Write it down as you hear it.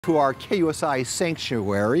To our KUSI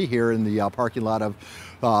sanctuary here in the parking lot of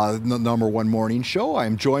the #1 morning show. I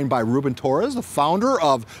am joined by Ruben Torres, the founder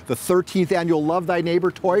of the 13th annual Love Thy Neighbor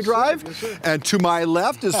Toy Drive. Yes, sir. And to my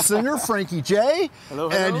left is singer Frankie J. Hello,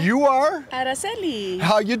 hello. And you are? Araceli.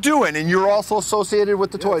 How you doing? And you're also associated with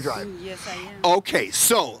the Toy Drive. Yes, I am. Okay,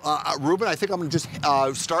 so Ruben, I think I'm going to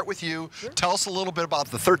just start with you. Sure. Tell us a little bit about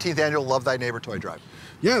the 13th annual Love Thy Neighbor Toy Drive.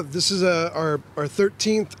 Yeah, this is our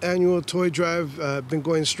 13th annual toy drive. Been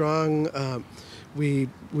going strong. We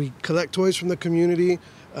collect toys from the community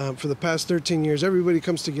for the past 13 years. Everybody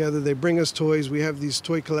comes together. They bring us toys. We have these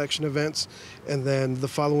toy collection events, and then the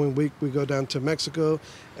following week we go down to Mexico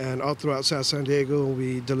and all throughout South San Diego.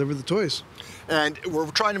 We deliver the toys. And we're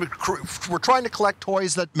trying to collect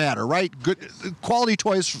toys that matter, right? Good quality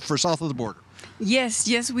toys for south of the border.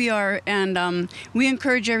 Yes, we are, and we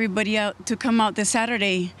encourage everybody out to come out this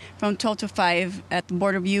Saturday from 12 to 5 at the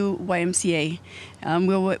Border View YMCA.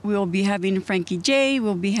 We'll be having Frankie J.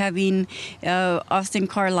 We'll be having Austin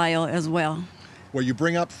Carlisle as well. Well, you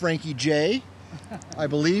bring up Frankie J. I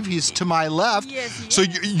believe he's to my left. Yes, so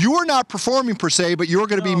you are not performing per se, but you're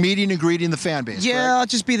going to be meeting and greeting the fan base. Yeah, correct? I'll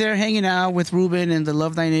just be there hanging out with Ruben and the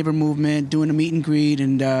Love Thy Neighbor movement, doing a meet and greet,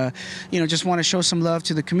 and just want to show some love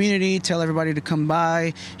to the community. Tell everybody to come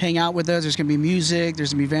by, hang out with us. There's going to be music.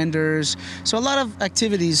 There's going to be vendors. So a lot of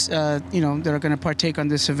activities, that are going to partake on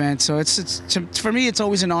this event. So for me, it's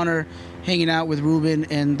always an honor hanging out with Ruben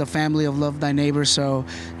and the family of Love Thy Neighbor. So,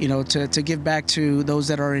 to give back to those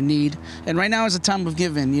that are in need. And right now is a time of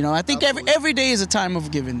giving. I think every day is a time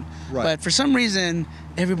of giving. Right. But for some reason,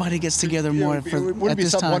 everybody gets together more at this time. Wouldn't it be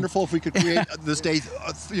something wonderful if we could create this day,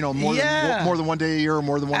 more than one day a year or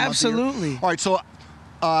more than one month a year? Absolutely. All right, so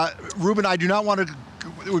Ruben, I do not want to.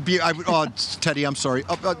 It would be, Teddy, I'm sorry.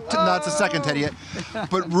 Not the second Teddy yet.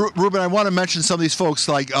 But Ruben, I want to mention some of these folks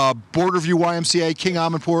like Border View YMCA, King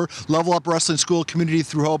Amanpour, Level Up Wrestling School, Community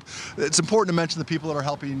Through Hope. It's important to mention the people that are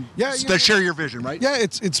helping, that share your vision, right? Yeah,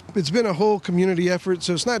 it's been a whole community effort,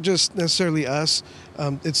 so it's not just necessarily us.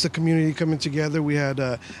 It's the community coming together. We had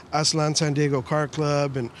Aslan San Diego Car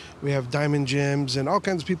Club, and we have Diamond Gyms, and all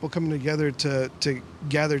kinds of people coming together to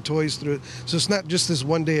gather toys through it. So it's not just this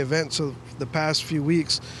one-day event. So the past few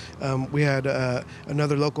weeks, we had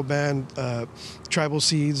another local band, Tribal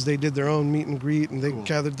Seeds. They did their own meet and greet, and they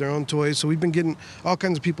gathered their own toys. So we've been getting all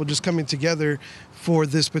kinds of people just coming together for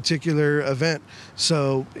this particular event.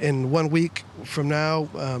 So in 1 week from now,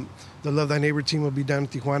 the Love Thy Neighbor team will be down in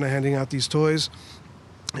Tijuana handing out these toys.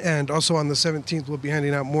 And also on the 17th, we'll be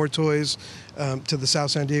handing out more toys to the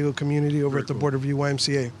South San Diego community over at the Border View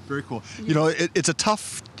YMCA. Very cool. It's a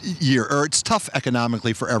tough year, or it's tough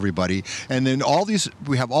economically for everybody. And then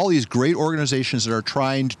we have all these great organizations that are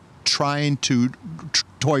trying to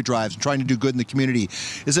toy drives and trying to do good in the community.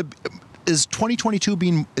 Is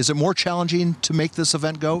 2022 is it more challenging to make this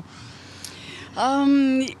event go?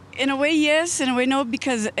 In a way, yes. In a way, no,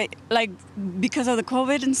 because of the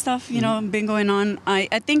COVID and stuff, been going on.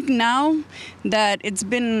 I think now that it's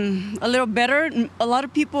been a little better, a lot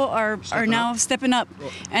of people are now stepping up,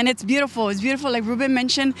 and it's beautiful. It's beautiful, like Ruben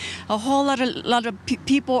mentioned. A whole lot of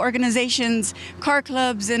people, organizations, car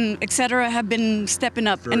clubs, and etc. have been stepping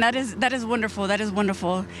up, and that is wonderful. That is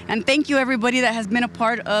wonderful. And thank you, everybody that has been a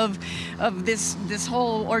part of this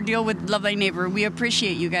whole ordeal with Love Thy Neighbor. We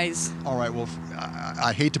appreciate you guys. All right. Well,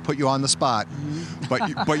 I hate to put you on the spot,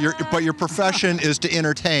 but your profession is to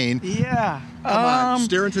entertain. Yeah. Come on,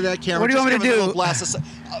 stare into that camera. What do you want me to do?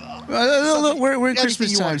 We're in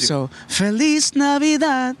Christmas time, so Feliz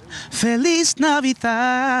Navidad, Feliz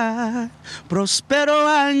Navidad, Prospero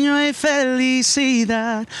año y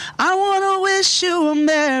felicidad. I wanna wish you a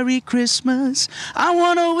Merry Christmas. I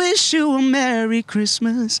wanna wish you a Merry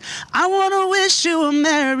Christmas. I wanna wish you a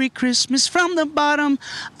Merry Christmas from the bottom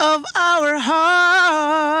of our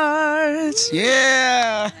hearts.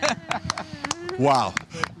 Yeah. Wow.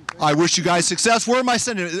 I wish you guys success. Where am I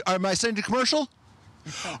sending? Am I sending a commercial?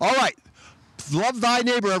 All right. Love Thy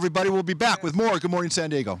Neighbor, everybody. We'll be back with more Good Morning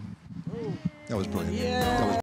San Diego. That was brilliant. Yeah.